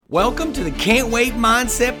Welcome to the Can't Wait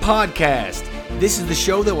Mindset Podcast. This is the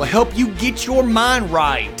show that will help you get your mind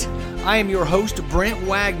right. I am your host, Brent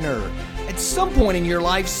Wagner. At some point in your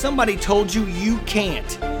life, somebody told you you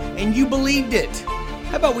can't, and you believed it.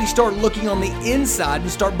 How about we start looking on the inside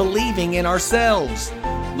and start believing in ourselves?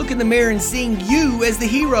 Look in the mirror and seeing you as the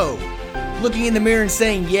hero. Looking in the mirror and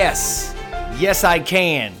saying, yes, I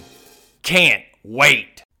can. Can't wait.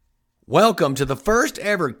 Welcome to the first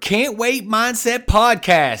ever Can't Wait Mindset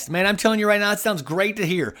Podcast. Man, I'm telling you right now, it sounds great to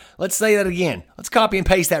hear. Let's say that again. Let's copy and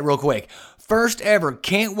paste that real quick. First ever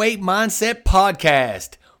Can't Wait Mindset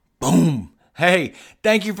Podcast. Boom. Hey,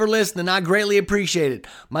 thank you for listening. I greatly appreciate it.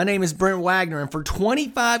 My name is Brent Wagner, and for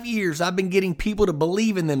 25 years, I've been getting people to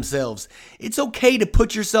believe in themselves. It's okay to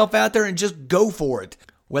put yourself out there and just go for it.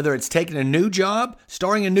 Whether it's taking a new job,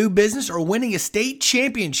 starting a new business, or winning a state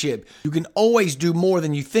championship, you can always do more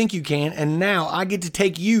than you think you can, and now I get to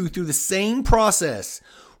take you through the same process.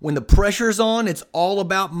 When the pressure's on, it's all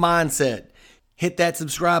about mindset. Hit that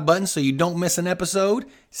subscribe button so you don't miss an episode.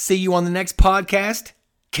 See you on the next podcast.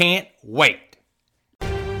 Can't wait.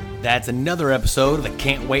 That's another episode of the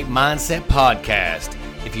Can't Wait Mindset Podcast.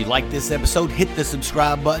 If you like this episode, hit the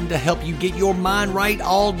subscribe button to help you get your mind right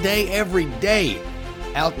all day, every day.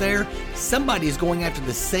 Out there, somebody is going after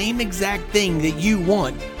the same exact thing that you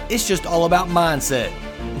want. It's just all about mindset.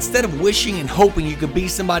 Instead of wishing and hoping you could be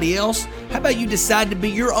somebody else, how about you decide to be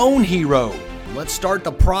your own hero? Let's start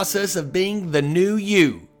the process of being the new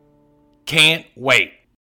you. Can't wait.